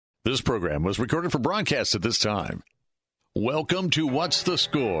This program was recorded for broadcast at this time. Welcome to What's the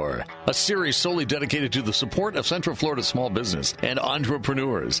Score, a series solely dedicated to the support of Central Florida small business and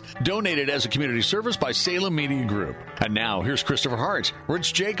entrepreneurs, donated as a community service by Salem Media Group. And now, here's Christopher Hart,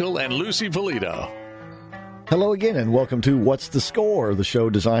 Rich Jekyll, and Lucy Polito. Hello again, and welcome to What's the Score, the show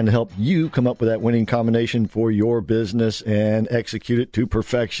designed to help you come up with that winning combination for your business and execute it to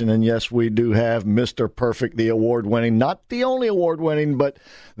perfection. And yes, we do have Mr. Perfect, the award-winning, not the only award-winning, but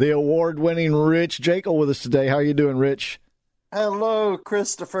the award-winning Rich Jekyll with us today. How are you doing, Rich? Hello,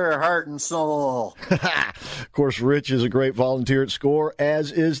 Christopher, heart and soul. Of course, Rich is a great volunteer at SCORE,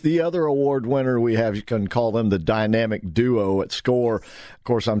 as is the other award winner we have. You can call them the dynamic duo at SCORE. Of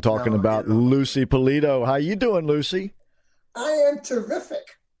course, I'm talking about Lucy Polito. How you doing, Lucy? I am terrific.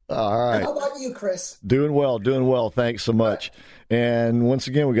 All right. How about you, Chris? Doing well. Thanks so much. And once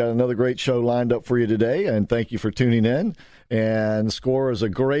again, we got another great show lined up for you today, and thank you for tuning in. And SCORE is a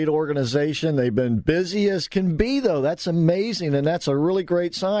great organization. They've been busy as can be, though. That's amazing, and that's a really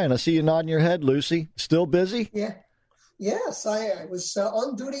great sign. I see you nodding your head, Lucy. Still busy? Yeah. Yes, I was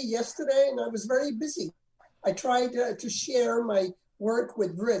on duty yesterday, and I was very busy. I tried to share my work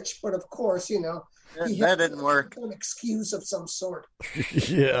with Rich, but of course, you know, that didn't work. An excuse of some sort.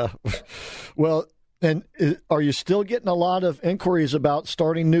 Yeah. Well, and are you still getting a lot of inquiries about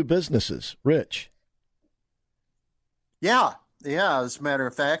starting new businesses, Rich? Yeah, as a matter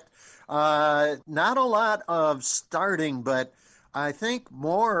of fact. Not a lot of starting, but I think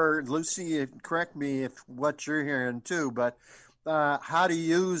more, Lucy, correct me if what you're hearing too, but how to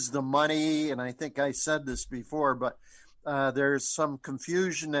use the money, and I think I said this before, but there's some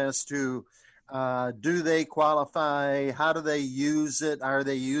confusion as to do they qualify? How do they use it? Are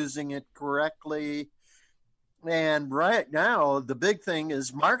they using it correctly? And right now, the big thing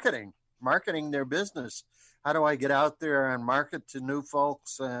is marketing their business. How do I get out there and market to new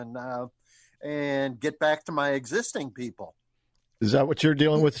folks and get back to my existing people? Is that what you're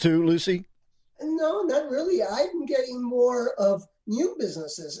dealing with too, Lucy? No, not really. I'm getting more of new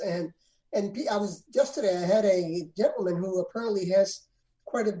businesses. And yesterday I had a gentleman who apparently has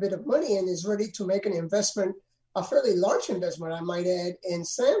quite a bit of money and is ready to make an investment, a fairly large investment, I might add, in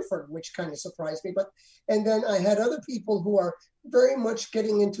Sanford, which kind of surprised me. And then I had other people who are very much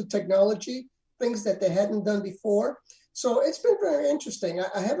getting into technology, things that they hadn't done before. So it's been very interesting.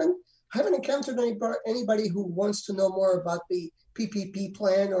 I haven't encountered anybody who wants to know more about the PPP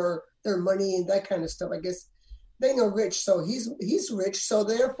plan or their money and that kind of stuff. I guess they know Rich, so he's rich, so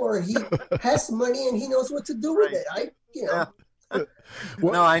therefore he has money and he knows what to do with it. Yeah.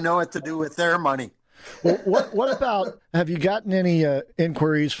 No, I know what to do with their money. Well, what about, have you gotten any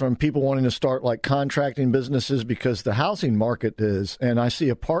inquiries from people wanting to start like contracting businesses, because the housing market is, and I see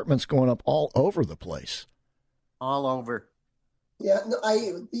apartments going up all over the place. All over. Yeah, no,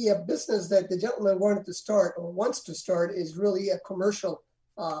 the business that the gentleman wanted to start or wants to start is really a commercial.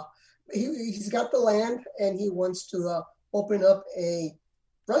 He's got the land and he wants to open up a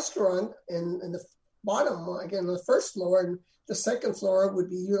restaurant in the bottom, again, the first floor, and the second floor would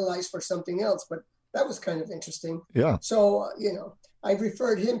be utilized for something else. But that was kind of interesting. Yeah. So, I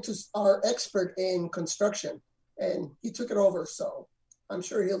referred him to our expert in construction, and he took it over. So I'm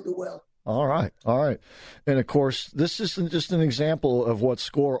sure he'll do well. All right. And, of course, this isn't just an example of what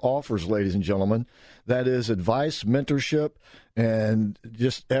SCORE offers, ladies and gentlemen. That is advice, mentorship, and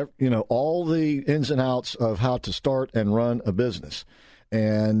just, all the ins and outs of how to start and run a business.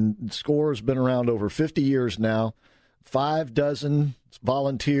 And SCORE has been around over 50 years now. 6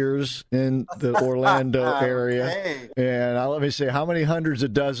 volunteers in the Orlando area. Hey. And let me see, how many hundreds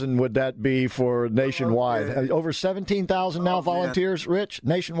of dozen would that be for nationwide? Okay. Over 17,000 now volunteers, man. Rich,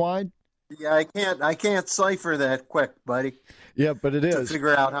 nationwide? Yeah, I can't cipher that quick, buddy. Yeah, but it is. To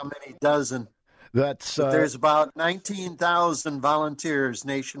figure out how many dozen. There's about 19,000 volunteers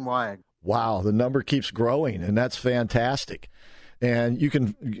nationwide. Wow, the number keeps growing, and that's fantastic. And you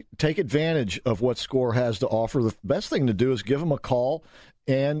can take advantage of what SCORE has to offer. The best thing to do is give them a call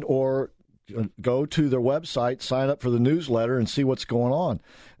and or go to their website, sign up for the newsletter, and see what's going on.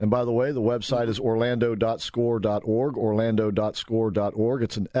 And by the way, the website is orlando.score.org, orlando.score.org.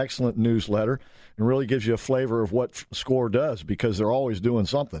 It's an excellent newsletter and really gives you a flavor of what SCORE does, because they're always doing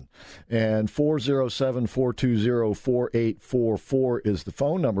something. And 407-420-4844 is the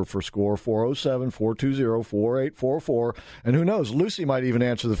phone number for SCORE, 407-420-4844. And who knows, Lucy might even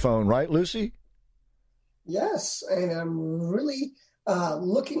answer the phone, right, Lucy? Yes, and I'm really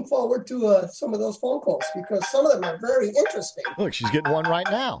looking forward to some of those phone calls because some of them are very interesting. Look, she's getting one right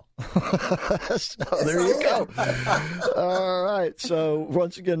now. So there you go. All right. So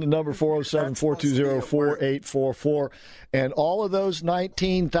once again, the number 407-420-4844. And all of those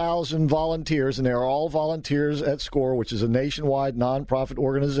 19,000 volunteers, and they're all volunteers at SCORE, which is a nationwide nonprofit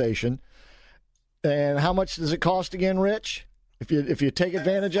organization. And how much does it cost again, Rich? If you take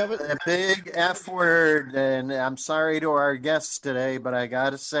advantage of it? A big F word, and I'm sorry to our guests today, but I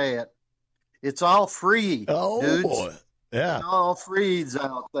got to say it. It's all free, dudes. Boy. Yeah. It's all frees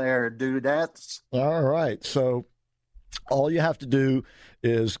out there, dudettes. All right. So all you have to do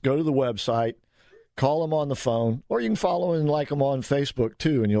is go to the website, call them on the phone, or you can follow and like them on Facebook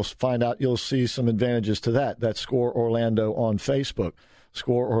too, and you'll see some advantages to that. That's SCORE Orlando on Facebook.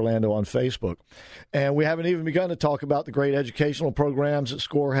 SCORE Orlando on Facebook. And we haven't even begun to talk about the great educational programs that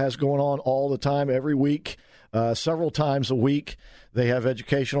SCORE has going on all the time, every week, several times a week. They have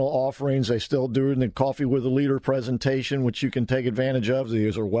educational offerings. They still do the Coffee with a Leader presentation, which you can take advantage of.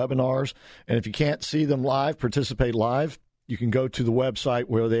 These are webinars. And if you can't see them live, participate live, you can go to the website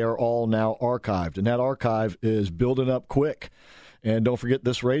where they are all now archived. And that archive is building up quick. And don't forget,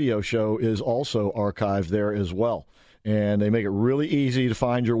 this radio show is also archived there as well. And they make it really easy to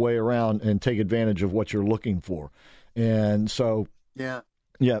find your way around and take advantage of what you're looking for. And so, yeah,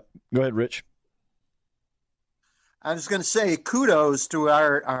 go ahead, Rich. I was going to say kudos to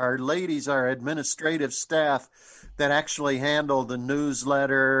our ladies, our administrative staff that actually handle the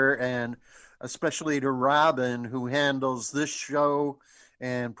newsletter, and especially to Robin, who handles this show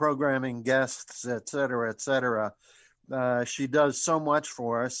and programming guests, et cetera, et cetera. She does so much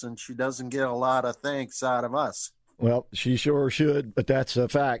for us, and she doesn't get a lot of thanks out of us. Well, she sure should, but that's a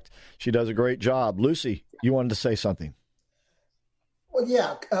fact. She does a great job. Lucy, you wanted to say something. Well,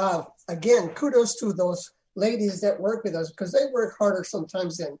 yeah. Again, kudos to those ladies that work with us because they work harder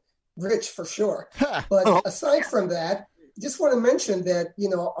sometimes than Rich for sure. But aside from that, just want to mention that,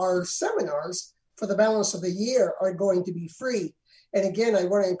 our seminars for the balance of the year are going to be free. And again, I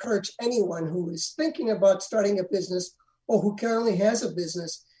want to encourage anyone who is thinking about starting a business or who currently has a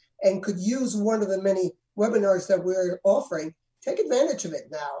business and could use one of the many webinars that we're offering, take advantage of it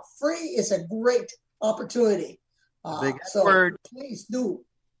now. Free is a great opportunity. So word. Please do.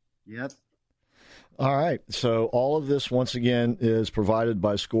 Yep. All right. So all of this, once again, is provided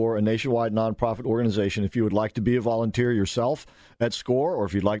by SCORE, a nationwide nonprofit organization. If you would like to be a volunteer yourself at SCORE, or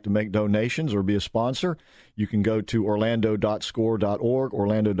if you'd like to make donations or be a sponsor, you can go to orlando.score.org,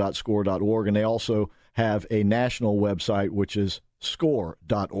 orlando.score.org, and they also have a national website, which is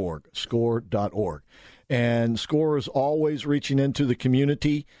score.org, score.org. And SCORE is always reaching into the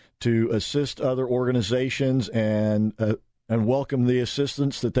community to assist other organizations and welcome the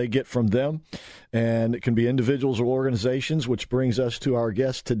assistance that they get from them. And it can be individuals or organizations, which brings us to our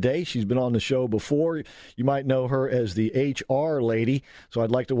guest today. She's been on the show before. You might know her as the HR lady. So I'd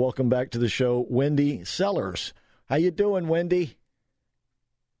like to welcome back to the show Wendy Sellers. How you doing, Wendy?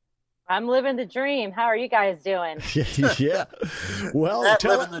 I'm living the dream. How are you guys doing? Yeah. Well,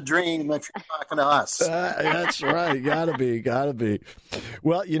 living the dream if you're talking to us. That's right. Gotta be.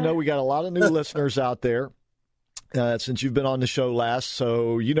 Well, we got a lot of new listeners out there since you've been on the show last.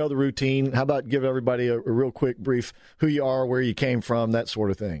 So you know the routine. How about give everybody a real quick brief, who you are, where you came from, that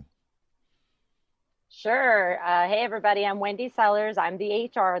sort of thing. Sure. Hey, everybody. I'm Wendy Sellers. I'm the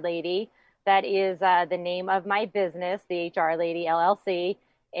HR lady. That is the name of my business, the HR Lady LLC.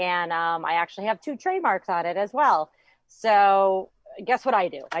 And I actually have 2 trademarks on it as well. So guess what I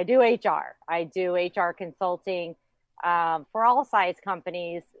do? I do HR. I do HR consulting for all size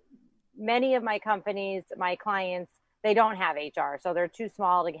companies. Many of my companies, my clients, they don't have HR. So they're too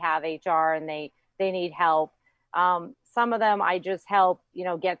small to have HR and they need help. Some of them I just help,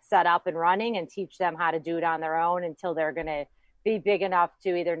 get set up and running and teach them how to do it on their own until they're going to be big enough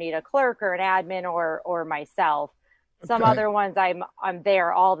to either need a clerk or an admin or myself. Some other ones I'm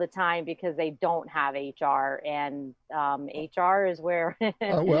there all the time because they don't have HR, and HR is where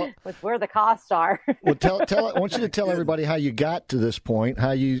where the costs are. Well, I want you to tell everybody how you got to this point,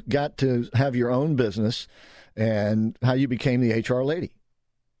 how you got to have your own business, and how you became the HR lady.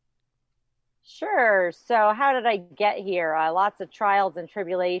 Sure. So how did I get here? Lots of trials and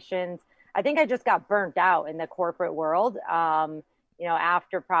tribulations. I think I just got burnt out in the corporate world.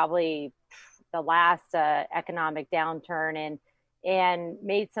 After probably the last economic downturn and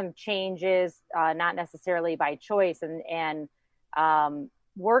made some changes, not necessarily by choice, and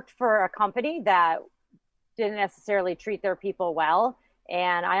worked for a company that didn't necessarily treat their people well.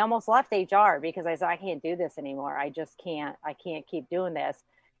 And I almost left HR because I said, I can't do this anymore. I can't keep doing this.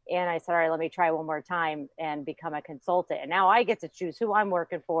 And I said, all right, let me try one more time and become a consultant. And now I get to choose who I'm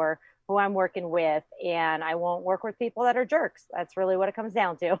working for, who I'm working with, and I won't work with people that are jerks. That's really what it comes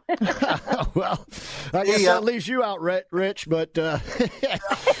down to. Well, I guess that leaves you out, Rich, but I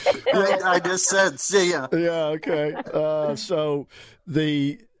just said, see ya. Yeah, okay.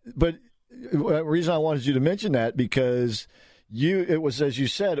 But the reason I wanted you to mention that, because it was, as you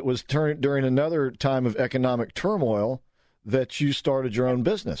said, it was during another time of economic turmoil that you started your own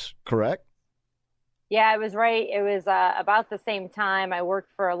business, correct? Yeah, it was right. It was about the same time. I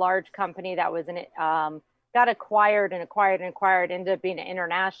worked for a large company that was got acquired, ended up being an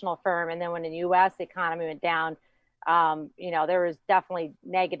international firm. And then when the U.S. economy went down, there was definitely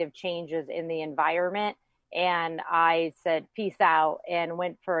negative changes in the environment. And I said, peace out, and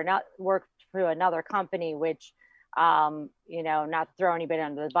worked for another company, which, not to throw anybody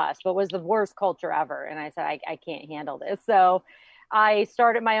under the bus, but was the worst culture ever. And I said, I can't handle this. So I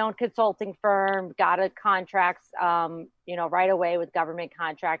started my own consulting firm, got a contracts, right away with government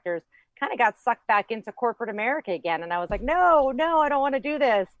contractors, kind of got sucked back into corporate America again. And I was like, no, I don't want to do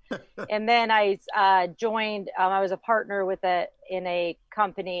this. And then I joined, I was a partner in a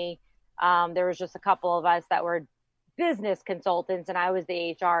company. There was just a couple of us that were business consultants, and I was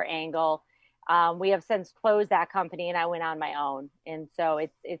the HR angle. We have since closed that company, and I went on my own. And so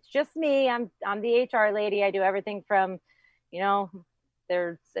it's just me. I'm the HR lady. I do everything from,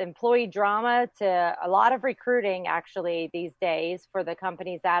 there's employee drama to a lot of recruiting actually these days for the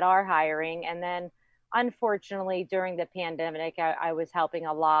companies that are hiring. And then unfortunately during the pandemic, I was helping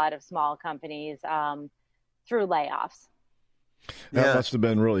a lot of small companies through layoffs. That must have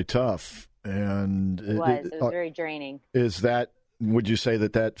been really tough. And it was very draining. Would you say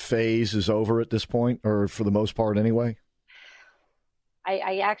that phase is over at this point, or for the most part anyway?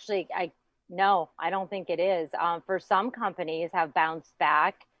 No, I don't think it is. For some companies have bounced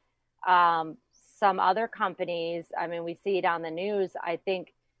back. Some other companies, we see it on the news. I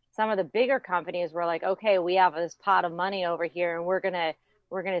think some of the bigger companies were like, okay, we have this pot of money over here, and we're gonna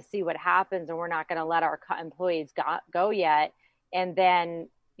see what happens, and we're not gonna let our employees go yet. And then,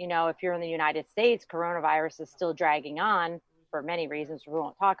 if you're in the United States, coronavirus is still dragging on for many reasons we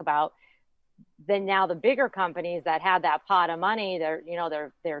won't talk about. Then now the bigger companies that had that pot of money,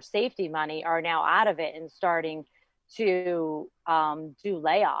 their safety money, are now out of it and starting to do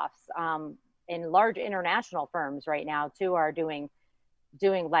layoffs. And large international firms right now too are doing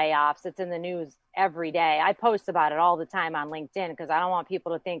layoffs. It's in the news every day. I post about it all the time on LinkedIn because I don't want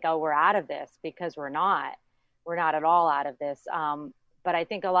people to think, oh, we're out of this, because we're not. We're not at all out of this. But I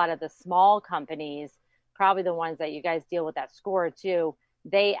think a lot of the small companies, probably the ones that you guys deal with at SCORE too,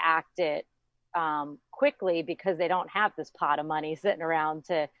 they acted quickly because they don't have this pot of money sitting around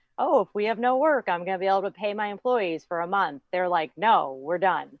to, if we have no work, I'm going to be able to pay my employees for a month. They're like, no, we're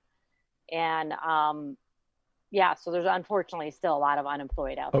done. And so there's unfortunately still a lot of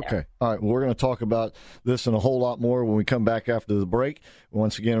unemployed out there. Okay. All right. Well, we're going to talk about this and a whole lot more when we come back after the break.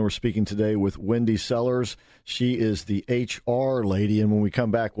 Once again, we're speaking today with Wendy Sellers. She is the HR lady. And when we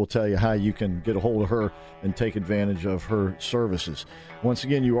come back, we'll tell you how you can get a hold of her and take advantage of her services. Once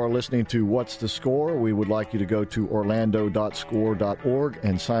again, you are listening to What's the Score? We would like you to go to orlando.score.org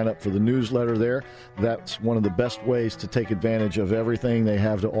and sign up for the newsletter there. That's one of the best ways to take advantage of everything they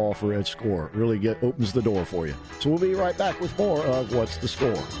have to offer at SCORE. It really opens the door for you. So we'll be right back with more of What's the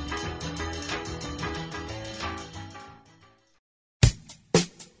Score?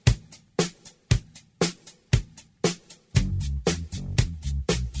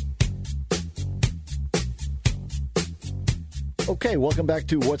 Okay, welcome back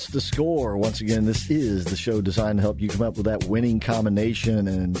to What's the Score? Once again, this is the show designed to help you come up with that winning combination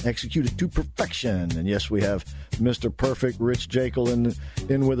and execute it to perfection. And yes, we have Mr. Perfect, Rich Jekyll,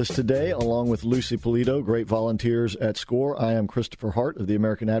 in with us today, along with Lucy Polito, great volunteers at SCORE. I am Christopher Hart of the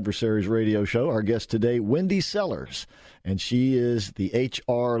American Adversaries Radio Show. Our guest today, Wendy Sellers, and she is the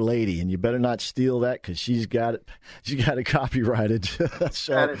HR lady. And you better not steal that, because she's got it. She got it copyrighted.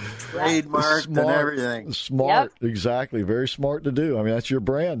 So, got it trademarked and everything. Smart, yep. Exactly. Very smart to do. That's your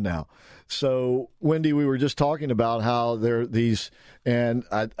brand now. So, Wendy, we were just talking about how there are these, and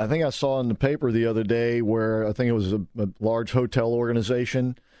I think I saw in the paper the other day where I think it was a large hotel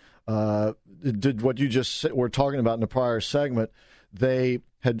organization did what you just were talking about in the prior segment. They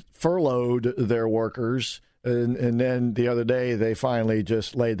had furloughed their workers, and then the other day they finally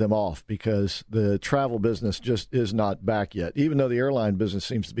just laid them off because the travel business just is not back yet. Even though the airline business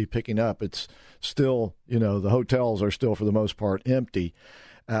seems to be picking up, it's still, the hotels are still for the most part empty.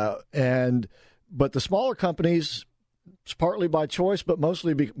 But the smaller companies, it's partly by choice, but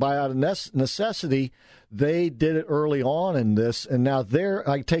mostly by out of necessity. They did it early on in this, and now they're,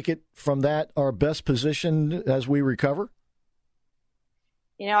 I take it from that, our best positioned as we recover?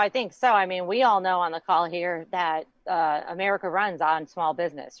 I think so. I mean, we all know on the call here that America runs on small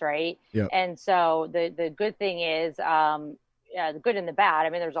business, right? Yep. And so the good thing is, the good and the bad. I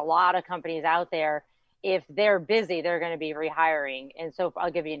mean, there's a lot of companies out there. If they're busy, they're going to be rehiring. And so I'll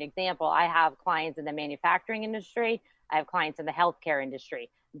give you an example. I have clients in the manufacturing industry. I have clients in the healthcare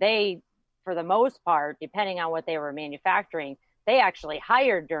industry. They, for the most part, depending on what they were manufacturing, they actually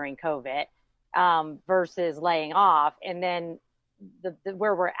hired during COVID versus laying off. And then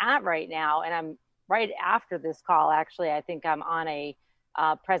where we're at right now, and I'm right after this call, actually, I think I'm on a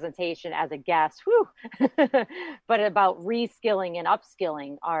presentation as a guest, but about reskilling and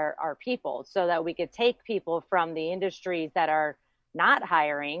upskilling our people so that we could take people from the industries that are not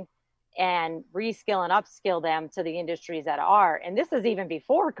hiring and reskill and upskill them to the industries that are. And this is even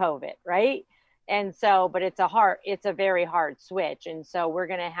before COVID, right? And so, but it's a very hard switch. And so we're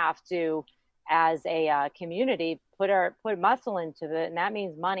going to have to, as a community, put muscle into it. And that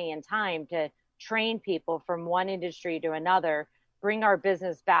means money and time to train people from one industry to another, bring our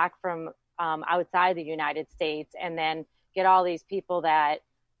business back from outside the United States, and then get all these people that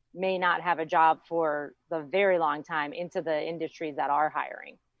may not have a job for the very long time into the industries that are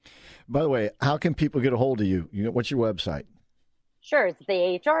hiring. By the way, how can people get a hold of you? What's your website? Sure. It's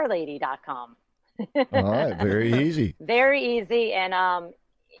thehrlady.com. All right. Very easy. Very easy. And,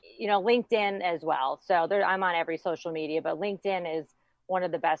 LinkedIn as well. So I'm on every social media, but LinkedIn is one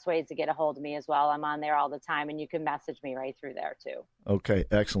of the best ways to get a hold of me as well. I'm on there all the time, and you can message me right through there too. Okay,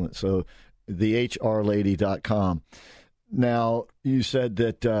 excellent. So thehrlady.com. Now, you said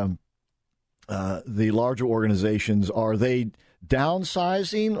that the larger organizations, are they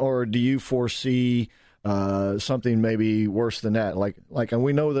downsizing, or do you foresee something maybe worse than that? Like, and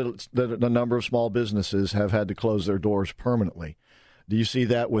we know that a number of small businesses have had to close their doors permanently. Do you see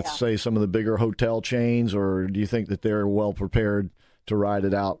that with, say, some of the bigger hotel chains, or do you think that they're well prepared to ride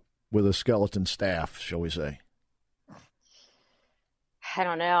it out with a skeleton staff, shall we say? I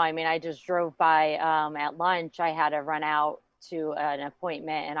don't know. I mean, I just drove by at lunch. I had to run out to an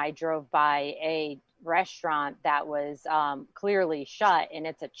appointment, and I drove by a restaurant that was clearly shut, and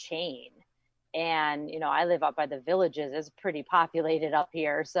it's a chain. And, I live up by the Villages. It's pretty populated up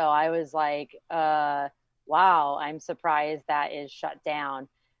here. So I was like, wow, I'm surprised that is shut down.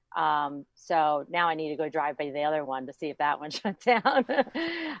 So now I need to go drive by the other one to see if that one shut down.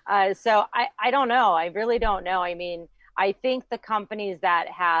 So I don't know. I really don't know. I mean, I think the companies that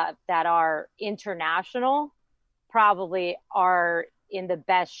are international probably are in the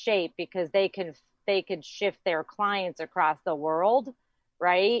best shape because they could shift their clients across the world,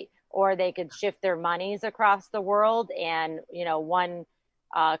 right? Or they could shift their monies across the world, and one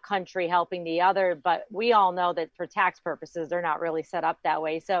country helping the other. But we all know that for tax purposes, they're not really set up that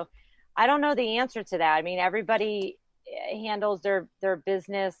way. So I don't know the answer to that. I mean, everybody handles their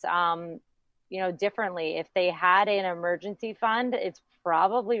business, differently. If they had an emergency fund, it's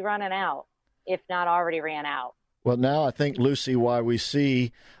probably running out, if not already ran out. Well, now I think, Lucy, why we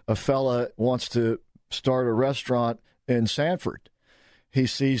see a fella wants to start a restaurant in Sanford. He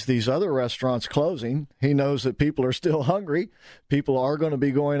sees these other restaurants closing. He knows that people are still hungry. People are going to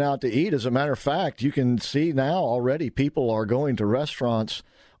be going out to eat. As a matter of fact, you can see now already people are going to restaurants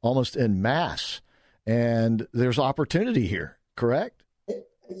almost en masse. And there's opportunity here, correct?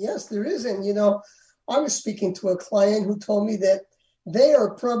 Yes, there is. And, I was speaking to a client who told me that they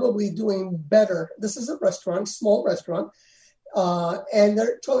are probably doing better. This is a restaurant, small restaurant. And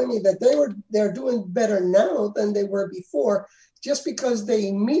they're telling me that they're doing better now than they were before, just because they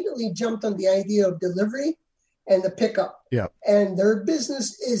immediately jumped on the idea of delivery and the pickup. Yeah. And their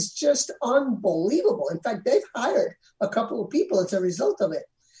business is just unbelievable. In fact, they've hired a couple of people as a result of it.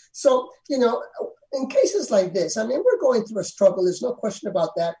 So, in cases like this, I mean, we're going through a struggle. There's no question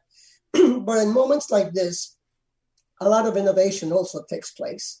about that. But in moments like this, a lot of innovation also takes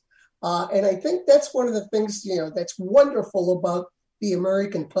place. And I think that's one of the things, that's wonderful about the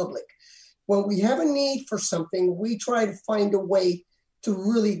American public. When we have a need for something, we try to find a way to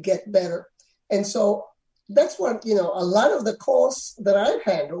really get better. And so that's what, a lot of the calls that I've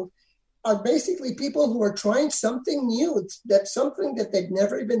handled are basically people who are trying something new. That's something that they've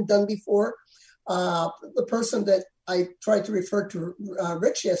never even done before. The person that I tried to refer to,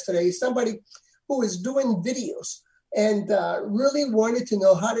 Rich, yesterday, is somebody who is doing videos and really wanted to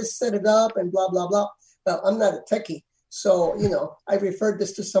know how to set it up and blah, blah, blah. Well, I'm not a techie, so, I referred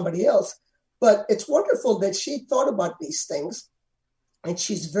this to somebody else. But it's wonderful that she thought about these things, and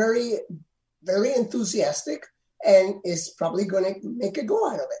she's very, very enthusiastic and is probably going to make a go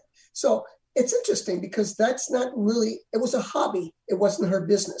out of it. So it's interesting because that's not really, it was a hobby. It wasn't her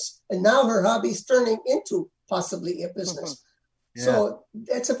business. And now her hobby is turning into possibly a business. Mm-hmm. Yeah. So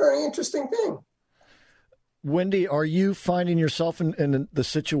that's a very interesting thing. Wendy, are you finding yourself in the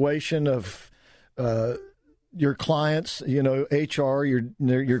situation of your clients, HR,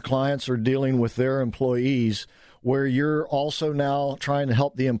 your clients are dealing with their employees, where you're also now trying to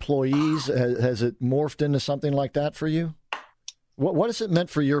help the employees? Has it morphed into something like that for you? What has it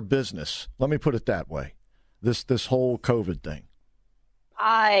meant for your business? Let me put it that way, this whole COVID thing.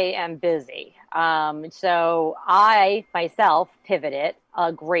 I am busy. So I myself pivoted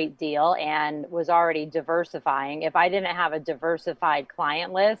a great deal and was already diversifying. If I didn't have a diversified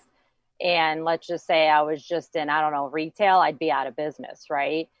client list, and let's just say I was just in, retail, I'd be out of business,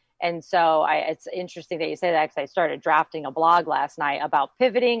 right? And so it's interesting that you say that, because I started drafting a blog last night about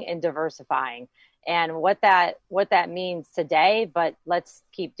pivoting and diversifying and what that means today. But let's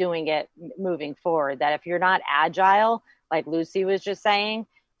keep doing it moving forward. That if you're not agile, like Lucy was just saying,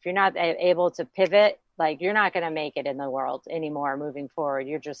 if you're not able to pivot, like, you're not going to make it in the world anymore moving forward.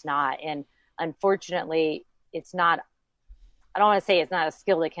 You're just not. And unfortunately, it's not, I don't want to say it's not a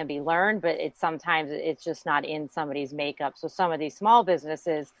skill that can be learned, but sometimes it's just not in somebody's makeup. So some of these small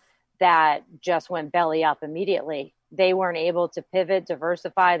businesses that just went belly up immediately, they weren't able to pivot,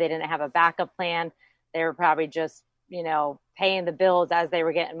 diversify. They didn't have a backup plan. They were probably just, paying the bills as they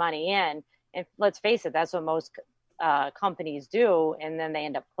were getting money in. And let's face it, that's what most companies do. And then they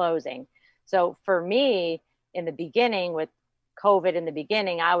end up closing. So for me, in the beginning, with COVID in the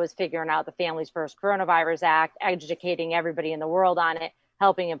beginning, I was figuring out the Families First Coronavirus Act, educating everybody in the world on it,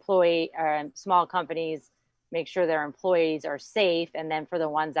 helping small companies make sure their employees are safe. And then for the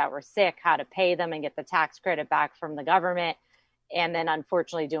ones that were sick, how to pay them and get the tax credit back from the government. And then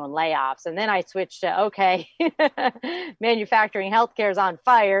unfortunately doing layoffs. And then I switched to, okay, manufacturing healthcare is on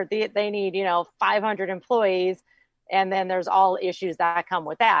fire. They need, 500 employees. And then there's all issues that come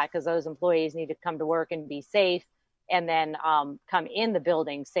with that, because those employees need to come to work and be safe, and then come in the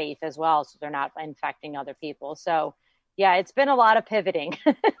building safe as well, so they're not infecting other people. So, yeah, it's been a lot of pivoting.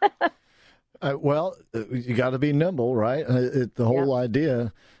 Well, you got to be nimble, right? The whole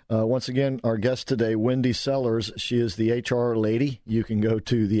idea. Once again, our guest today, Wendy Sellers. She is the HR lady. You can go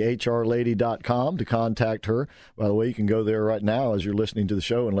to thehrlady.com to contact her. By the way, you can go there right now as you're listening to the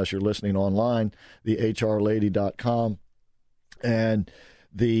show, unless you're listening online, thehrlady.com. And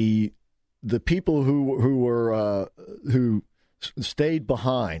the people who stayed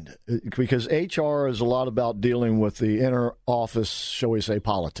behind, because HR is a lot about dealing with the inner office, shall we say,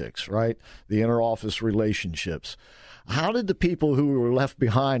 politics, right? The inner office relationships. How did the people who were left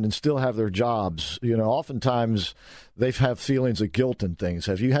behind and still have their jobs, oftentimes they have feelings of guilt and things.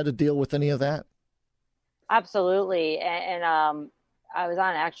 Have you had to deal with any of that? Absolutely. And I'm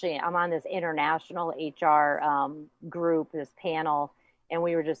on this international HR group, this panel, and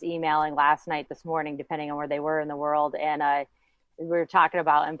we were just emailing last night, this morning, depending on where they were in the world. And we were talking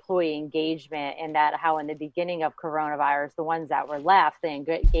about employee engagement, and that how in the beginning of coronavirus, the ones that were left, the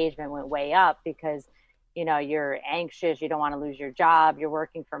engagement went way up because, you're anxious, you don't want to lose your job, you're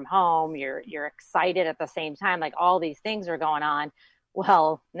working from home, you're excited at the same time, like all these things are going on.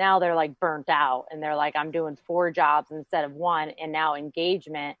 Well, now they're like burnt out, and they're like, I'm doing 4 jobs instead of 1. And now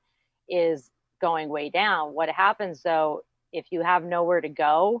engagement is going way down. What happens though, if you have nowhere to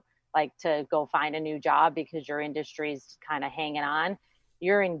go, like to go find a new job because your industry's kind of hanging on,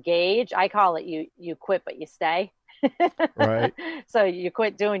 you're engaged. I call it you quit, but you stay. Right. So you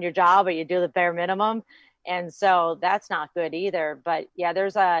quit doing your job, but you do the bare minimum. And so that's not good either. But yeah,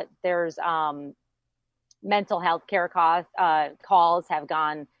 there's mental health care calls have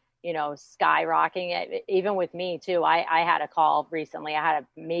gone, skyrocketing. Even with me too. I had a call recently. I had a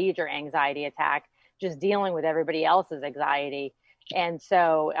major anxiety attack just dealing with everybody else's anxiety. And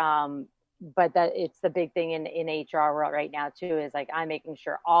so, but it's the big thing in HR world right now too, is like, I'm making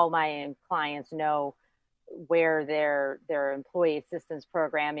sure all my clients know where their employee assistance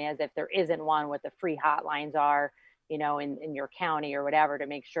program is, if there isn't one, what the free hotlines are, in your county or whatever, to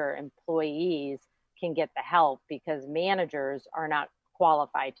make sure employees can get the help, because managers are not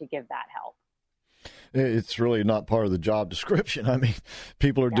qualified to give that help. It's really not part of the job description. I mean,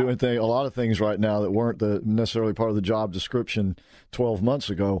 people are doing a lot of things right now that weren't necessarily part of the job description 12 months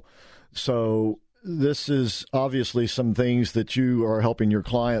ago. So this is obviously some things that you are helping your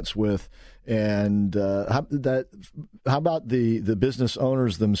clients with. And how about the business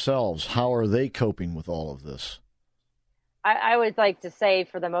owners themselves? How are they coping with all of this? I would like to say,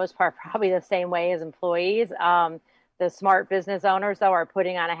 for the most part, probably the same way as employees. The smart business owners, though, are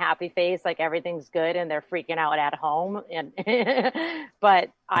putting on a happy face like everything's good and they're freaking out at home. And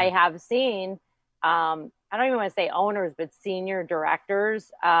but I have seen, I don't even want to say owners, but senior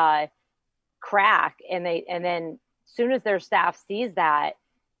directors crack. And then as soon as their staff sees that,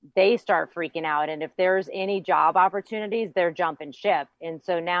 they start freaking out. And if there's any job opportunities, they're jumping ship. And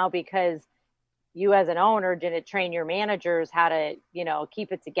so now, because you as an owner didn't train your managers how to,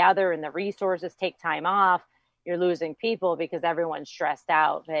 keep it together, and the resources take time off, you're losing people because everyone's stressed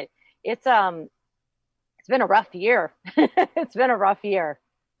out. But it's been a rough year. It's been a rough year.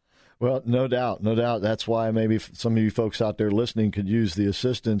 Well, no doubt. That's why maybe some of you folks out there listening could use the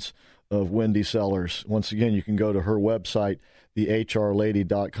assistance of Wendy Sellers. Once again, you can go to her website,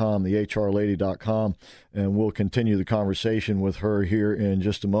 thehrlady.com, and we'll continue the conversation with her here in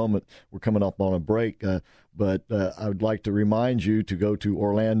just a moment. We're coming up on a break, but I would like to remind you to go to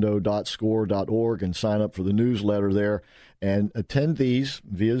orlando.score.org and sign up for the newsletter there and attend these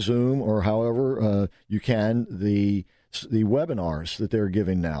via Zoom or however you can, the webinars that they're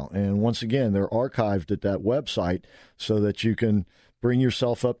giving now. And once again, they're archived at that website so that you can bring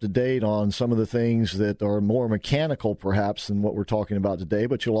yourself up to date on some of the things that are more mechanical, perhaps, than what we're talking about today.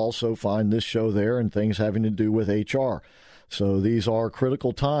 But you'll also find this show there and things having to do with HR. So these are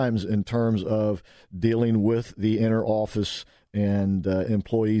critical times in terms of dealing with the inner office and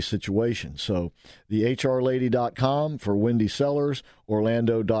employee situation. So the hrlady.com for Wendy Sellers,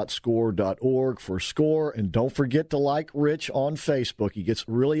 orlando.score.org for Score. And don't forget to like Rich on Facebook. He gets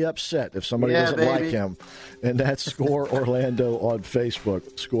really upset if somebody doesn't like him. And that's Score Orlando on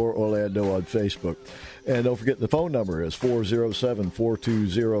Facebook. Score Orlando on Facebook. And don't forget the phone number is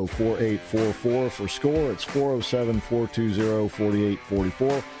 407-420-4844 for Score. It's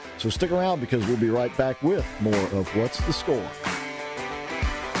 407-420-4844. So stick around because we'll be right back with more of What's the Score?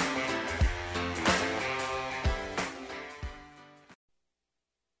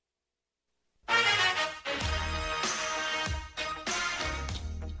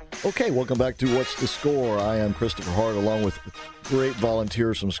 Okay, welcome back to What's the Score? I am Christopher Hart, along with great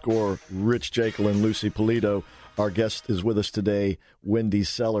volunteers from Score, Rich Jekyll and Lucy Polito. Our guest is with us today, Wendy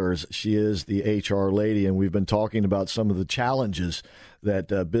Sellers. She is the HR lady, and we've been talking about some of the challenges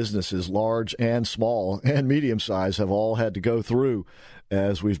that businesses, large and small and medium-sized, have all had to go through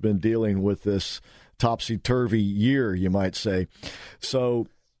as we've been dealing with this topsy-turvy year, you might say. So,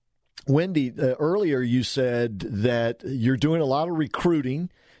 Wendy, earlier you said that you're doing a lot of recruiting.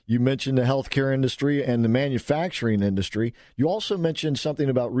 You mentioned the healthcare industry and the manufacturing industry. You also mentioned something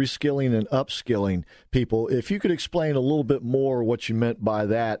about reskilling and upskilling people. If you could explain a little bit more what you meant by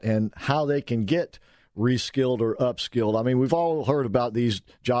that and how they can get reskilled or upskilled. I mean, we've all heard about these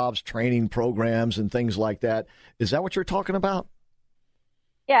jobs training programs and things like that. Is that what you're talking about?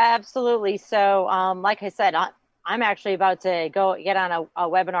 Yeah, absolutely. So, like I said, I'm actually about to go get on a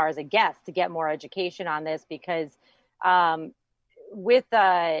webinar as a guest to get more education on this because we're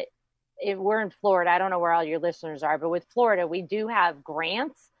in Florida. I don't know where all your listeners are, but with Florida, we do have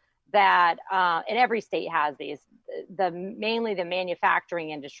grants that, and every state has these, mainly the manufacturing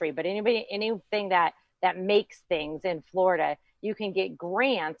industry, but anything that makes things in Florida, you can get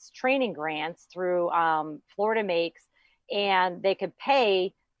grants, training grants through Florida Makes, and they could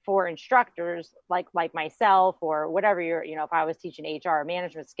pay for instructors like myself or whatever if I was teaching HR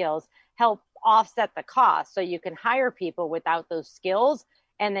management skills, help offset the cost. So you can hire people without those skills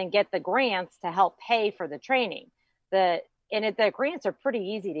and then get the grants to help pay for the training. The grants are pretty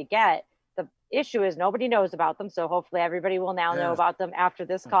easy to get. The issue is nobody knows about them. So hopefully everybody will now know about them after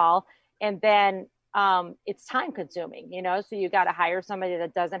this call. And then it's time consuming, so you got to hire somebody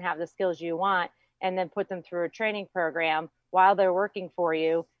that doesn't have the skills you want and then put them through a training program while they're working for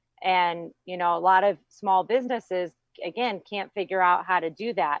you. And, a lot of small businesses, again, can't figure out how to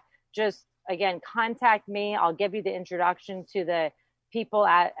do that. Just, again, contact me. I'll give you the introduction to the people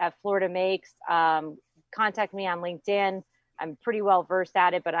at Florida Makes. Contact me on LinkedIn. I'm pretty well versed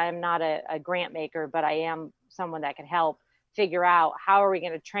at it, but I am not a grant maker, but I am someone that can help figure out how are we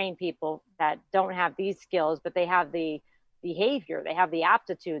going to train people that don't have these skills, but they have the behavior, they have the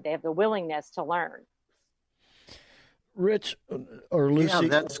aptitude, they have the willingness to learn. Rich or Lucy? Yeah,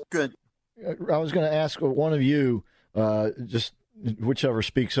 that's good. I was going to ask one of you, just whichever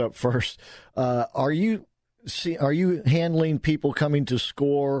speaks up first. Are you handling people coming to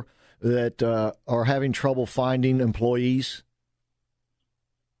Score that are having trouble finding employees?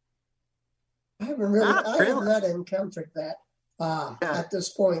 I have not encountered that at this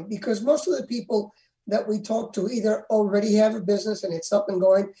point, because most of the people that we talk to either already have a business and it's up and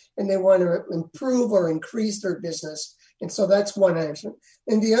going and they want to improve or increase their business. And so that's one answer.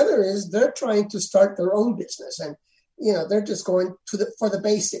 And the other is they're trying to start their own business. And, they're just going for the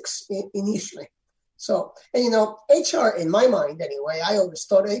basics initially. So, and HR, in my mind anyway, I always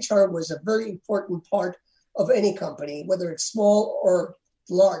thought HR was a very important part of any company, whether it's small or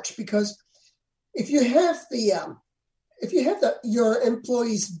large, because if you have your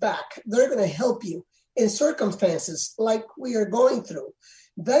employees back, they're going to help you in circumstances like we are going through.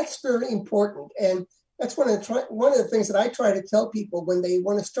 That's very important, and that's one of the things that I try to tell people when they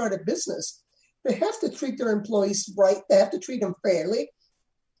want to start a business. They have to treat their employees right. They have to treat them fairly.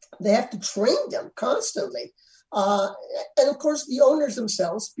 They have to train them constantly. And of course, the owners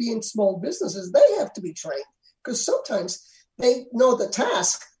themselves, being small businesses, they have to be trained, because sometimes they know the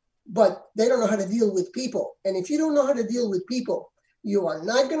task, but they don't know how to deal with people. And if you don't know how to deal with people, you are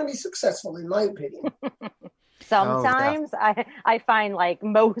not going to be successful, in my opinion. Sometimes I find like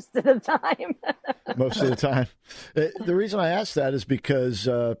most of the time. Most of the time. The reason I ask that is because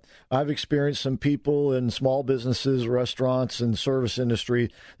I've experienced some people in small businesses, restaurants, and service industry.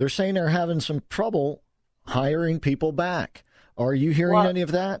 They're saying they're having some trouble hiring people back. Are you hearing any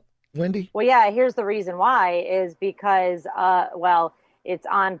of that, Wendy? Well, yeah, here's the reason why is because, it's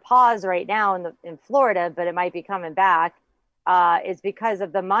on pause right now in Florida, but it might be coming back. Is because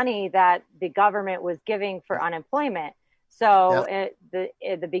of the money that the government was giving for unemployment. So at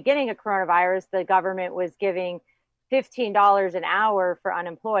the beginning of coronavirus, the government was giving $15 an hour for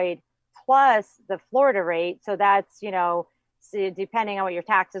unemployed plus the Florida rate. So that's, depending on what your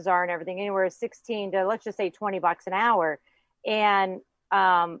taxes are and everything, anywhere 16 to, let's just say, $20 an hour. And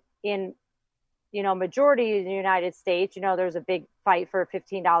in majority of the United States, there's a big fight for a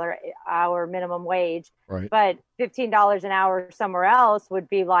 $15 hour minimum wage. Right. But $15 an hour somewhere else would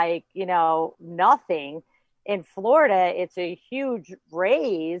be like, nothing. In Florida, it's a huge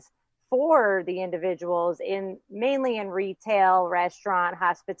raise for the individuals mainly in retail, restaurant,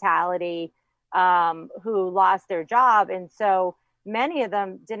 hospitality, who lost their job. And so many of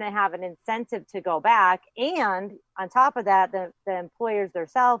them didn't have an incentive to go back. And on top of that, the employers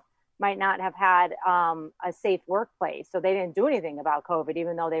themselves might not have had a safe workplace. So they didn't do anything about COVID,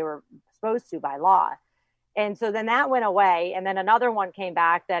 even though they were supposed to by law. And so then that went away. And then another one came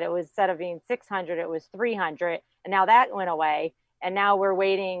back that it was, instead of being 600, it was 300. And now that went away. And now we're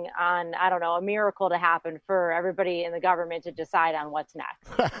waiting on, a miracle to happen for everybody in the government to decide on what's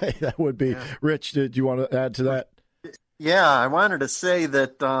next. That would be. Rich, did you want to add to that? Yeah, I wanted to say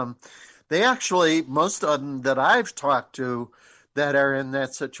that they actually, most of them that I've talked to that are in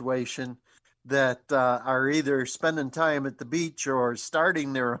that situation, that are either spending time at the beach or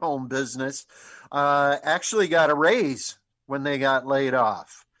starting their home business, actually got a raise when they got laid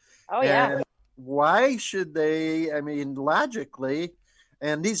off. Oh, yeah. And why should they? I mean, logically,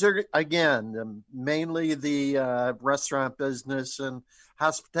 and these are, again, mainly the restaurant business and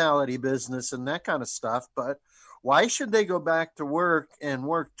hospitality business and that kind of stuff, but why should they go back to work and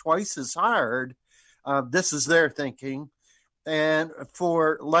work twice as hard? This is their thinking. And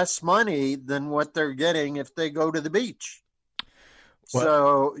for less money than what they're getting if they go to the beach.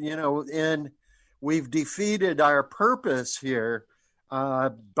 Well, so, and we've defeated our purpose here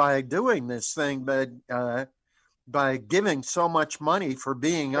by doing this thing, but by giving so much money for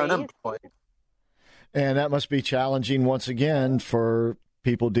being unemployed. And that must be challenging once again for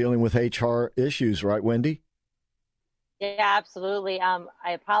people dealing with HR issues, right, Wendy? Yeah, absolutely.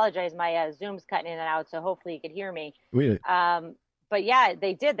 I apologize. My Zoom's cutting in and out, so hopefully you could hear me. But yeah,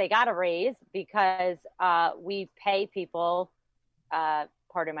 they did. They got a raise because we pay people,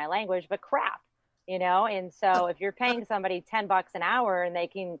 pardon my language, but crap, And so if you're paying somebody $10 an hour and they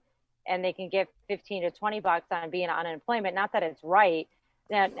can get 15 to 20 bucks on being on unemployment, not that it's right.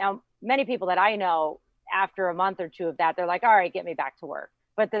 Now, many people that I know, after a month or two of that, they're like, all right, get me back to work.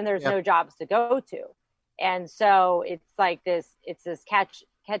 But then there's no jobs to go to. And so it's like this catch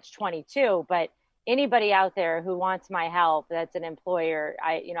 22, but anybody out there who wants my help, that's an employer,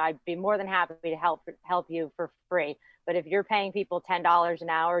 I'd be more than happy to help you for free. But if you're paying people $10 an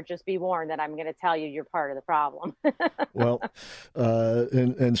hour, just be warned that I'm going to tell you you're part of the problem. Well,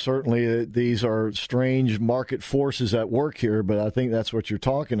 and certainly these are strange market forces at work here, but I think that's what you're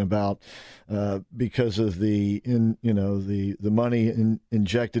talking about because of the money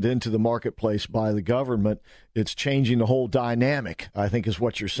injected into the marketplace by the government. It's changing the whole dynamic, I think, is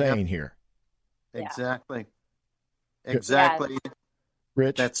what you're saying here. Exactly. Yeah. Exactly.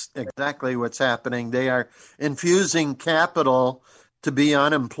 Rich? That's exactly what's happening. They are infusing capital to be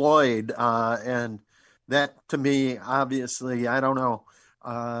unemployed. And that, to me, obviously, I don't know,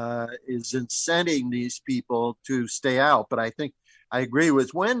 is incenting these people to stay out. But I think I agree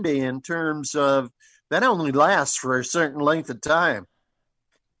with Wendy in terms of that only lasts for a certain length of time.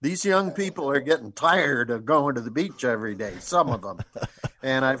 these young people are getting tired of going to the beach every day, some of them.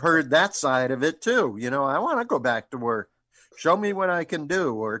 And I've heard that side of it too. I want to go back to work. Show me what I can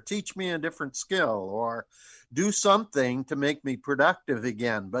do, or teach me a different skill, or do something to make me productive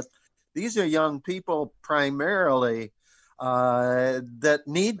again. But these are young people primarily that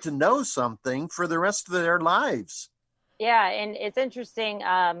need to know something for the rest of their lives. Yeah, and it's interesting,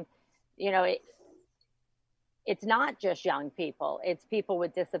 it's not just young people. It's people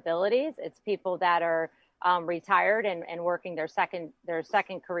with disabilities. It's people that are retired and working their second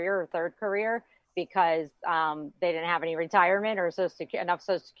career or third career because they didn't have any retirement or enough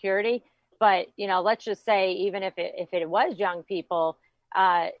Social Security. But, let's just say, even if it was young people,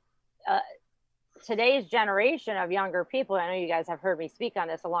 today's generation of younger people, I know you guys have heard me speak on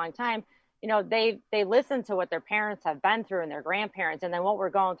this a long time, they listen to what their parents have been through and their grandparents, and then what we're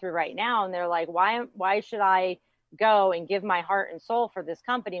going through right now. And they're like, why should I go and give my heart and soul for this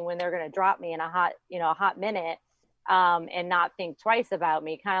company when they're going to drop me in a hot minute and not think twice about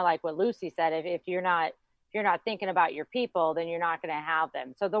me? Kind of like what Lucy said, if you're not thinking about your people, then you're not going to have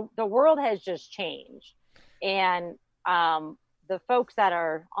them. So the world has just changed. And the folks that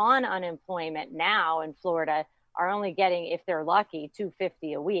are on unemployment now in Florida are only getting, if they're lucky,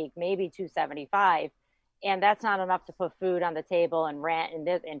 $250 a week, maybe $275. And that's not enough to put food on the table and rent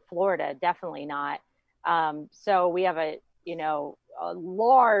in Florida, definitely not. So we have a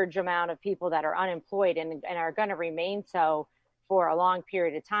large amount of people that are unemployed and are going to remain so for a long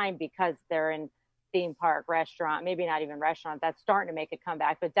period of time because they're in theme park, restaurant, maybe not even restaurant. That's starting to make a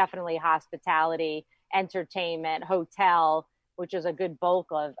comeback, but definitely hospitality, entertainment, hotel, which is a good bulk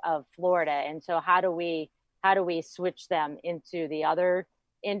of Florida. And so how do we switch them into the other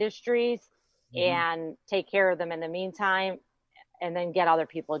industries and take care of them in the meantime and then get other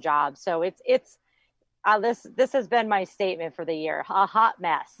people jobs? So it's this has been my statement for the year, a hot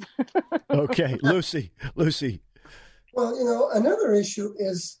mess. Okay. Lucy. Well, another issue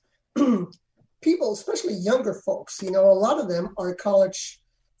is people, especially younger folks, a lot of them are college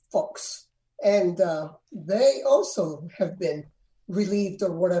folks, and they also have been relieved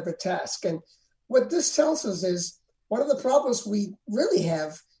of whatever task. And what this tells us is one of the problems we really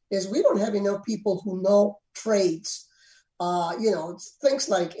have is we don't have enough people who know trades, things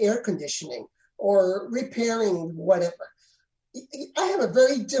like air conditioning or repairing whatever. I have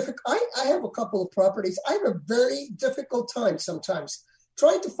I have a couple of properties. I have a very difficult time sometimes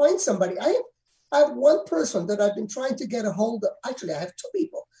trying to find somebody. I have one person that I've been trying to get a hold of. Actually, I have two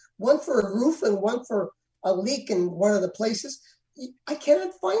people, one for a roof and one for a leak in one of the places. I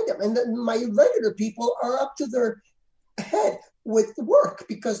cannot find them. And then my regular people are up to their head with work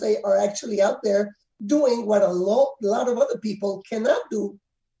because they are actually out there doing what a lot of other people cannot do.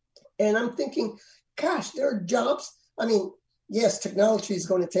 And I'm thinking, gosh, there are jobs. I mean, yes, technology is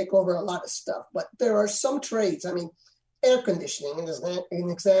going to take over a lot of stuff, but there are some trades. I mean, air conditioning is an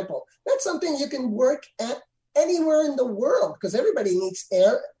example. That's something you can work at anywhere in the world because everybody needs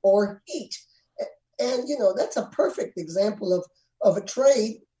air or heat. And, that's a perfect example of a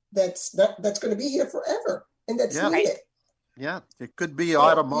trade that's going to be here forever and that's needed. Yeah, it could be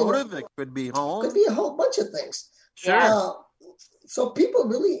automotive. It could be home. It could be a whole bunch of things. Sure. So people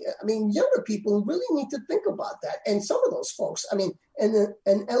really, younger people really need to think about that. And some of those folks, and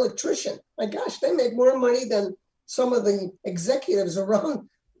an electrician, my gosh, they make more money than some of the executives around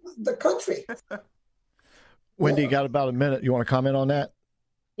the country. Wendy, you got about a minute. You want to comment on that?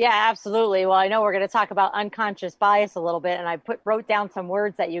 Yeah, absolutely. Well, I know we're going to talk about unconscious bias a little bit, and I wrote down some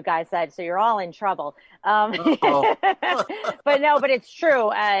words that you guys said, so you're all in trouble. But it's true.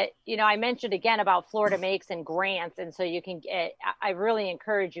 I mentioned again about Florida Makes and grants, and so you can I really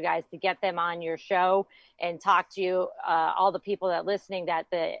encourage you guys to get them on your show and talk to you, all the people that are listening, that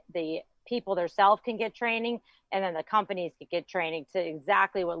the people themselves can get training, and then the companies can get training to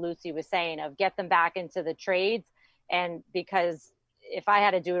exactly what Lucy was saying of get them back into the trades. And because if I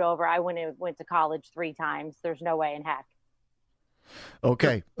had to do it over, I wouldn't have went to college 3 times. There's no way in heck.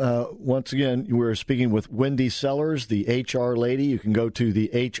 Okay. Once again, we're speaking with Wendy Sellers, the HR lady. You can go to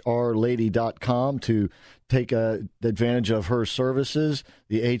thehrlady.com to take advantage of her services,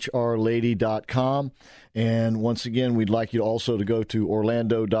 thehrlady.com. And once again, we'd like you also to go to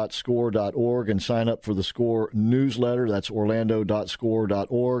orlando.score.org and sign up for the SCORE newsletter. That's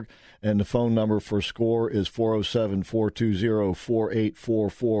orlando.score.org. And the phone number for SCORE is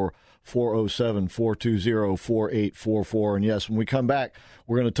 407-420-4844. 407-420-4844. And yes, when we come back, we're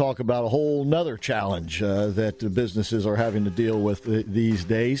We're going to talk about a whole nother challenge that the businesses are having to deal with these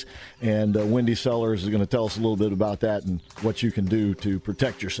days. And Wendy Sellers is going to tell us a little bit about that and what you can do to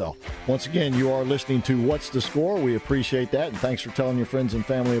protect yourself. Once again, you are listening to What's the Score? We appreciate that. And thanks for telling your friends and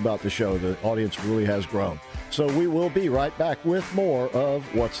family about the show. The audience really has grown. So we will be right back with more of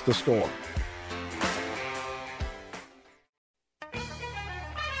What's the Score?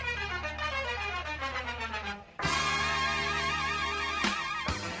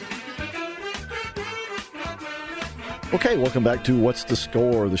 Okay, welcome back to What's the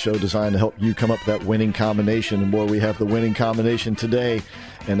Score, the show designed to help you come up with that winning combination. And boy, we have the winning combination today,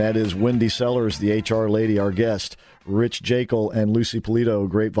 and that is Wendy Sellers, the HR lady, our guest, Rich Jekyll and Lucy Polito,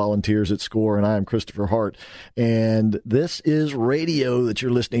 great volunteers at SCORE, and I am Christopher Hart. And this is radio that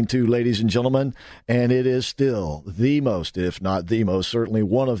you're listening to, ladies and gentlemen, and it is still the most, if not the most, certainly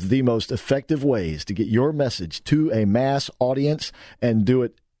one of the most effective ways to get your message to a mass audience and do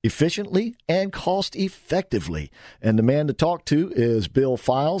it efficiently and cost effectively. And the man to talk to is Bill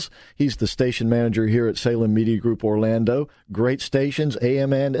Files. He's the station manager here at Salem Media Group Orlando. Great stations,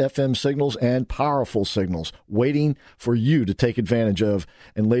 AM and FM signals, and powerful signals waiting for you to take advantage of.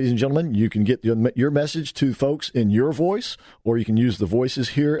 And ladies and gentlemen, you can get your message to folks in your voice, or you can use the voices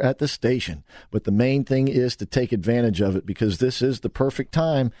here at the station. But the main thing is to take advantage of it, because this is the perfect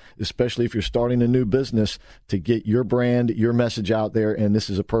time, especially if you're starting a new business, to get your brand, your message out there, and this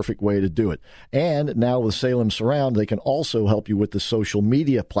is a perfect way to do it. And now with Salem Surround, they can also help you with the social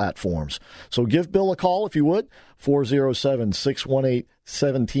media platforms. So give Bill a call if you would,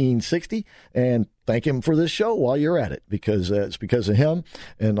 407-618-1760, and thank him for this show while you're at it, because it's because of him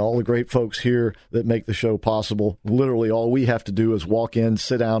and all the great folks here that make the show possible. Literally all we have to do is walk in,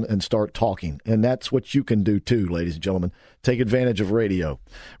 sit down, and start talking. And that's what you can do too, ladies and gentlemen. Take advantage of radio.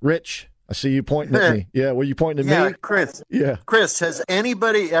 Rich, I see you pointing at me. Yeah, were you pointing at me? Chris. Yeah. Chris, has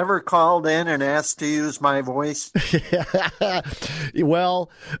anybody ever called in and asked to use my voice? Well,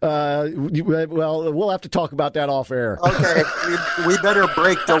 we'll have to talk about that off air. Okay, we better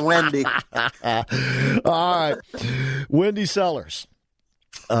break to Wendy. All right. Wendy Sellers.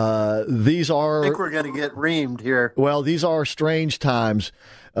 These are... I think we're going to get reamed here. Well, these are strange times.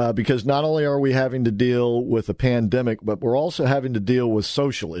 Because not only are we having to deal with a pandemic, but we're also having to deal with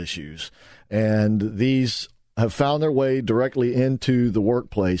social issues. And these have found their way directly into the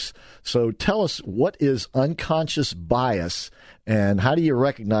workplace. So tell us, what is unconscious bias, and how do you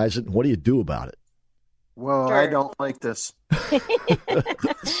recognize it, and what do you do about it? Well, sure. I don't like this.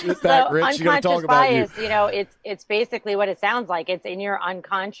 Sit back, Rich. You got to talk about bias, it's basically what it sounds like. It's in your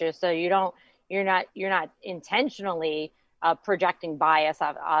unconscious, so you're not intentionally projecting bias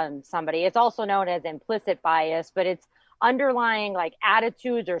on somebody. It's also known as implicit bias, but it's underlying like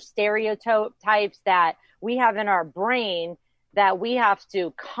attitudes or stereotypes that we have in our brain that we have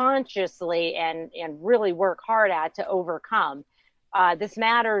to consciously and really work hard at to overcome. This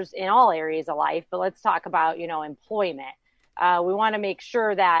matters in all areas of life, but let's talk about, employment. We want to make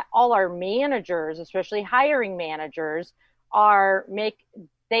sure that all our managers, especially hiring managers,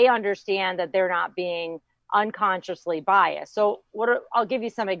 they understand that they're not being unconsciously biased. So I'll give you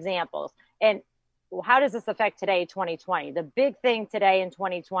some examples. And how does this affect today, 2020? The big thing today in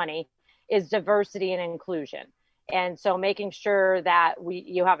 2020 is diversity and inclusion. And so making sure that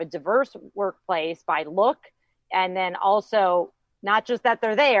you have a diverse workplace by look, and then also not just that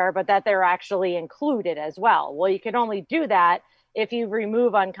they're there, but that they're actually included as well. Well, you can only do that if you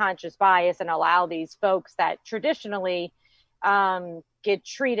remove unconscious bias and allow these folks that traditionally get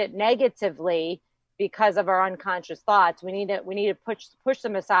treated negatively because of our unconscious thoughts. We need to push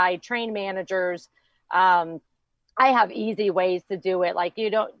them aside. Train managers. I have easy ways to do it. Like you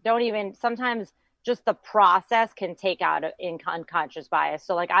don't even, sometimes just the process can take out unconscious bias.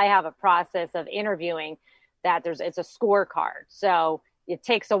 So like I have a process of interviewing that it's a scorecard. So it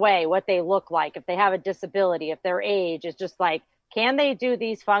takes away what they look like, if they have a disability, if their age. It's just like, can they do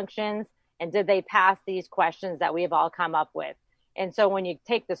these functions? And did they pass these questions that we've all come up with? And so when you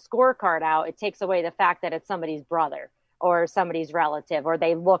take the scorecard out, it takes away the fact that it's somebody's brother or somebody's relative, or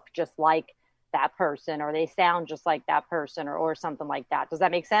they look just like that person, or they sound just like that person, or something like that. Does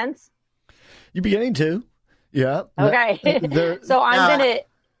that make sense? You're beginning to. Yeah. Okay. So I'm going to...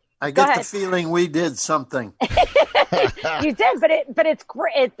 I get the feeling we did something. You did, but it's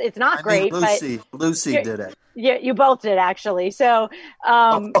great. It's not great. Lucy did it. You both did, actually. So,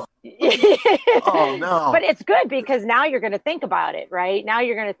 oh no! But it's good because now you're going to think about it, right? Now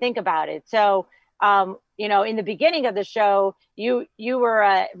you're going to think about it. So, in the beginning of the show, you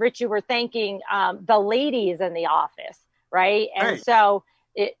were Rich. You were thanking the ladies in the office, right? And right. So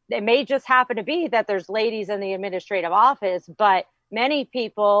it may just happen to be that there's ladies in the administrative office, but many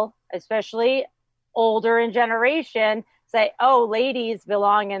people, especially older in generation, say, oh, ladies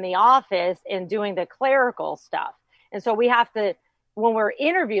belong in the office and doing the clerical stuff. And so we have to, when we're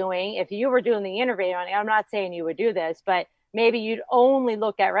interviewing, if you were doing the interviewing, I'm not saying you would do this, but maybe you'd only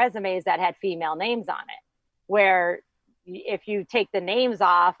look at resumes that had female names on it, where if you take the names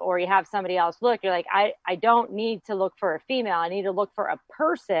off or you have somebody else look, you're like, I don't need to look for a female. I need to look for a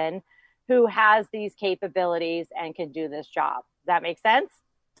person who has these capabilities and can do this job. Does that make sense?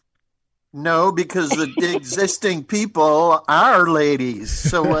 No, because the existing people are ladies.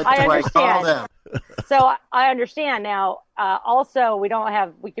 So what do I call them? So I understand now. Also, we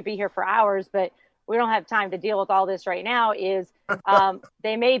could be here for hours, but we don't have time to deal with all this right now. Is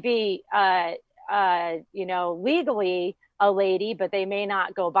they may be, legally a lady, but they may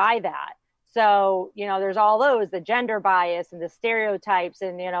not go by that. So, there's all those, the gender bias and the stereotypes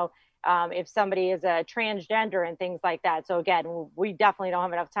and, if somebody is a transgender and things like that. So again, we definitely don't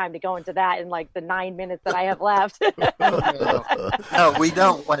have enough time to go into that in like the 9 minutes that I have left. No, we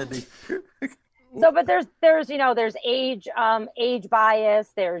don't, Wendy. So, but there's age bias,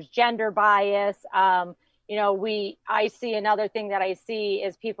 there's gender bias. I see another thing that I see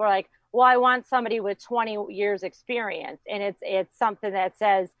is people are like, well, I want somebody with 20 years experience. And it's something that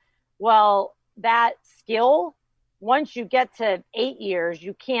says, well, that skill, once you get to 8 years,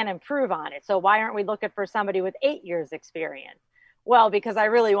 you can't improve on it. So why aren't we looking for somebody with 8 years experience? Well, because I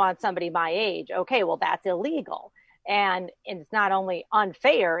really want somebody my age. Okay, well, that's illegal. And it's not only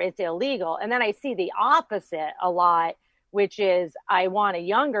unfair, it's illegal. And then I see the opposite a lot, which is I want a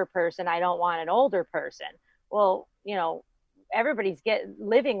younger person. I don't want an older person. Well, everybody's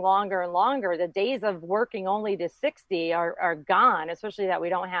living longer and longer. The days of working only to 60 are gone, especially that we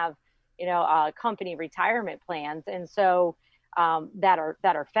don't have, company retirement plans. And so that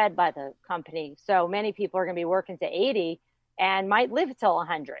are fed by the company. So many people are going to be working to 80 and might live till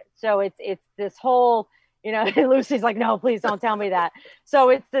 100. So it's this whole, Lucy's like, no, please don't tell me that. So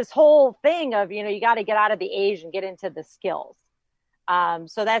it's this whole thing of, you got to get out of the age and get into the skills.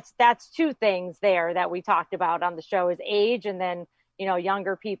 So that's two things there that we talked about on the show is age and then,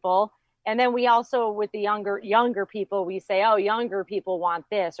 younger people. And then we also, with the younger people, we say, oh, younger people want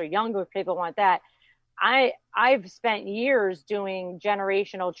this or younger people want that. I've spent years doing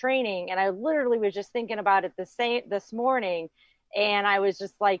generational training, and I literally was just thinking about it this morning. And I was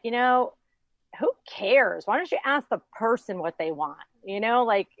just like, who cares? Why don't you ask the person what they want?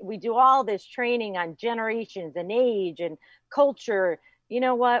 Like we do all this training on generations and age and culture. You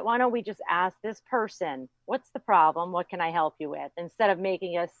know what? Why don't we just ask this person, what's the problem? What can I help you with? Instead of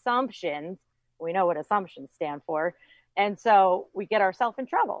making assumptions. We know what assumptions stand for. And so we get ourselves in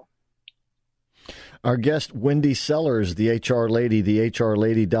trouble. Our guest, Wendy Sellers, the HR Lady,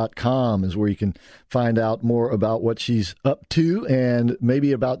 thehrlady.com is where you can find out more about what she's up to and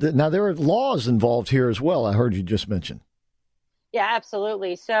maybe about that. Now, there are laws involved here as well. I heard you just mention. Yeah,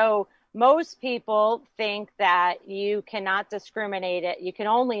 absolutely. So most people think that you cannot discriminate you can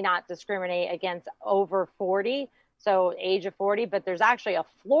only not discriminate against over 40. So age of 40, but there's actually a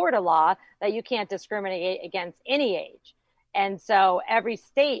Florida law that you can't discriminate against any age. And so every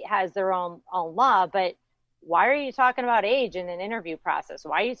state has their own law, but why are you talking about age in an interview process?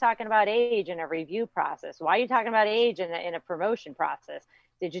 Why are you talking about age in a review process? Why are you talking about age in a promotion process?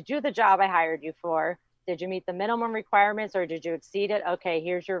 Did you do the job I hired you for? Did you meet the minimum requirements or did you exceed it? Okay,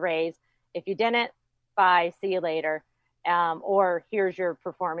 here's your raise. If you didn't, bye, see you later. Or here's your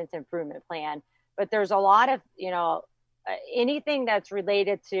performance improvement plan. But there's a lot of, anything that's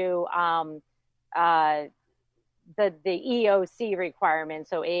related to the EOC requirements,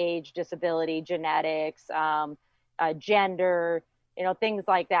 so age, disability, genetics, gender, things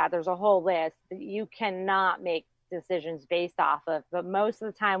like that. There's a whole list that you cannot make decisions based off of. But most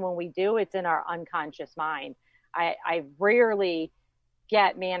of the time when we do, it's in our unconscious mind. I rarely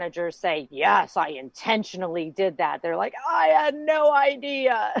get managers say, yes, I intentionally did that. They're like, I had no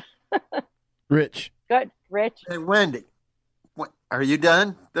idea. Rich. Good. Rich. Hey, Wendy, are you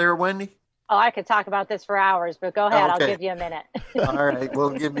done there, Wendy? Oh, I could talk about this for hours, but go ahead. Okay. I'll give you a minute. All right. Well,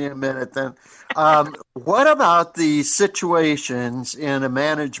 give me a minute then. What about the situations in a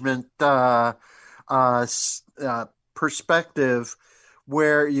management perspective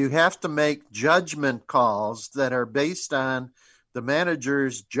where you have to make judgment calls that are based on the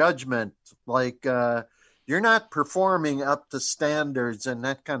manager's judgment, like you're not performing up to standards and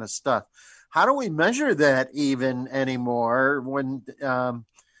that kind of stuff? How do we measure that even anymore when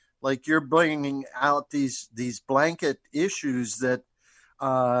like you're bringing out these blanket issues that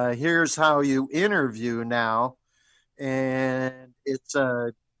here's how you interview now, and it's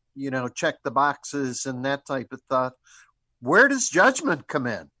check the boxes and that type of stuff. where does judgment come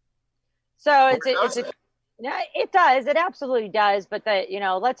in? So it does. It absolutely does. But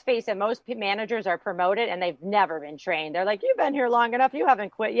let's face it, most managers are promoted and they've never been trained. They're like, you've been here long enough. You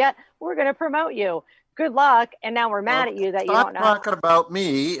haven't quit yet. We're going to promote you. Good luck. And now we're mad at you that you don't know. Stop talking about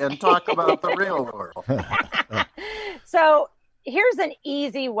me and talk about the real world. So here's an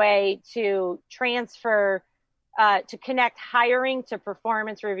easy way to transfer, to connect hiring to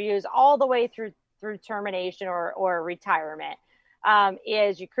performance reviews all the way through termination or retirement.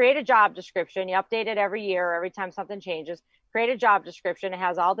 Is you create a job description, you update it every year, every time something changes, create a job description. It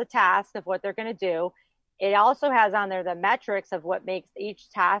has all the tasks of what they're going to do. It also has on there the metrics of what makes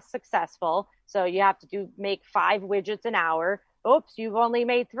each task successful. So you have to make 5 widgets an hour. Oops, you've only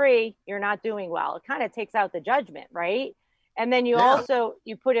made 3. You're not doing well. It kind of takes out the judgment, right? And then you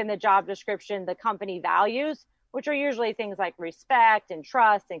put in the job description, the company values, which are usually things like respect and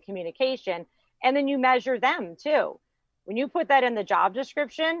trust and communication. And then you measure them too. When you put that in the job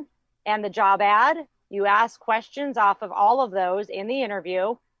description and the job ad, you ask questions off of all of those in the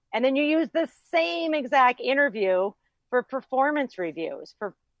interview, and then you use the same exact interview for performance reviews,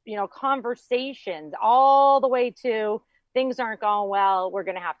 for conversations, all the way to things aren't going well, we're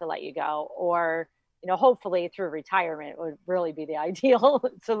going to have to let you go, or hopefully through retirement would really be the ideal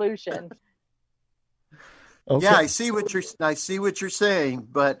solution. Okay. Yeah, I see what you're saying,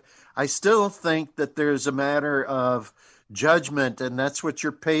 but I still think that there's a matter of judgment, and that's what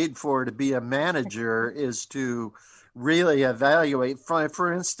you're paid for to be a manager, is to really evaluate.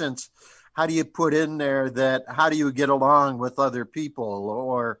 For instance, how do you put in there that how do you get along with other people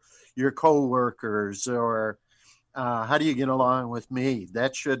or your coworkers, or how do you get along with me?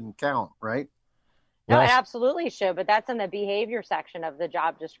 That shouldn't count, right? No, it absolutely should, but that's in the behavior section of the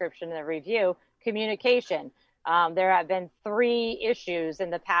job description and the review. Communication. There have been 3 issues in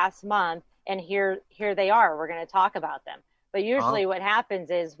the past month, and here they are. We're going to talk about them. But usually what happens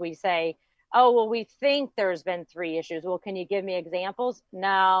is we say, oh, well, we think there's been 3 issues. Well, can you give me examples?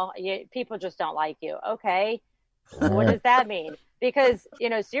 No, people just don't like you. Okay. What does that mean? Because,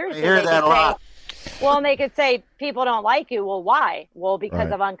 seriously, I hear that a lot. Well, and they could say people don't like you. Well, why? Well,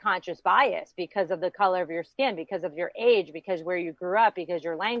 because of unconscious bias, because of the color of your skin, because of your age, because where you grew up, because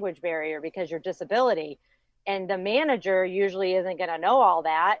your language barrier, because your disability. And the manager usually isn't going to know all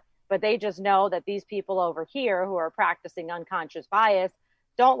that, but they just know that these people over here who are practicing unconscious bias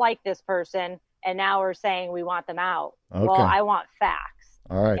don't like this person, and now we're saying we want them out. Okay. Well, I want facts.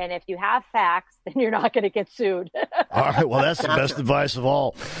 All right. And if you have facts, then you're not going to get sued. All right. Well, that's the best advice of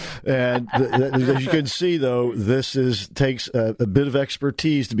all. And as you can see, though, this takes a bit of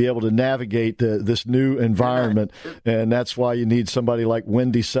expertise to be able to navigate this new environment. And that's why you need somebody like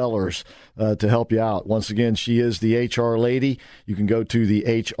Wendy Sellers to help you out. Once again, she is the HR Lady. You can go to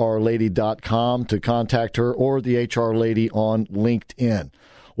thehrlady.com to contact her, or the HR Lady on LinkedIn.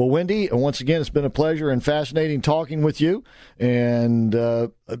 Well, Wendy, once again, it's been a pleasure and fascinating talking with you, and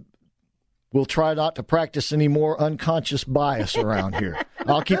we'll try not to practice any more unconscious bias around here.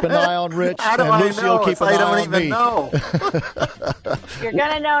 I'll keep an eye on Rich, and Lucy will keep an eye on me. You're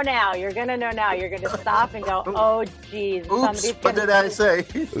going to know now. You're going to know now. You're going to stop and go, oh, geez. Oops, what did I say?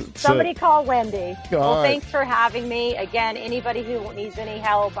 Somebody call Wendy. Well, thanks for having me. Again, anybody who needs any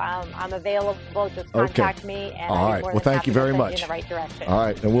help, I'm available. Just contact me. And all right. Well, thank you very much. In the right direction. All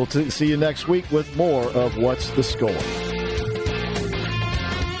right. And we'll see you next week with more of What's the Score.